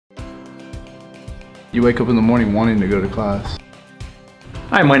You wake up in the morning wanting to go to class.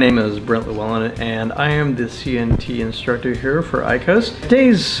 Hi, my name is Brent Llewellyn, and I am the CNT instructor here for ICOHS.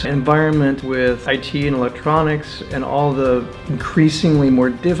 Today's environment with IT and electronics and all the increasingly more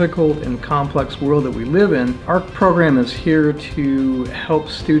difficult and complex world that we live in, our program is here to help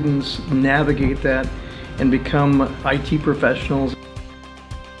students navigate that and become IT professionals.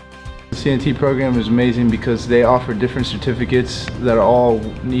 The CNT program is amazing because they offer different certificates that are all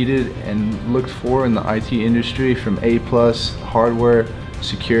needed and looked for in the IT industry, from A+, hardware,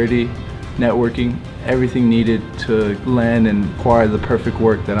 security, networking, everything needed to land and acquire the perfect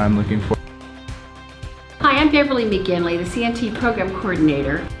work that I'm looking for. Hi, I'm Beverly McGinley, the CNT Program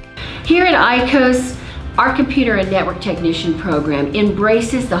Coordinator. Here at ICOHS, our Computer and Network Technician program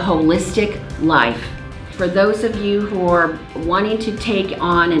embraces the holistic life. For those of you who are wanting to take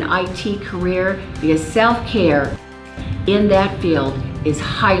on an IT career, because self-care in that field is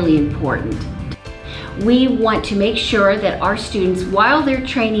highly important. We want to make sure that our students, while they're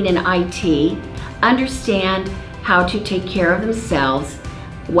training in IT, understand how to take care of themselves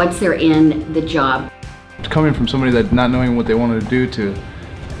once they're in the job. Coming from somebody that not knowing what they wanted to do to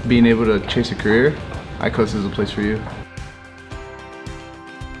being able to chase a career, ICOHS is a place for you.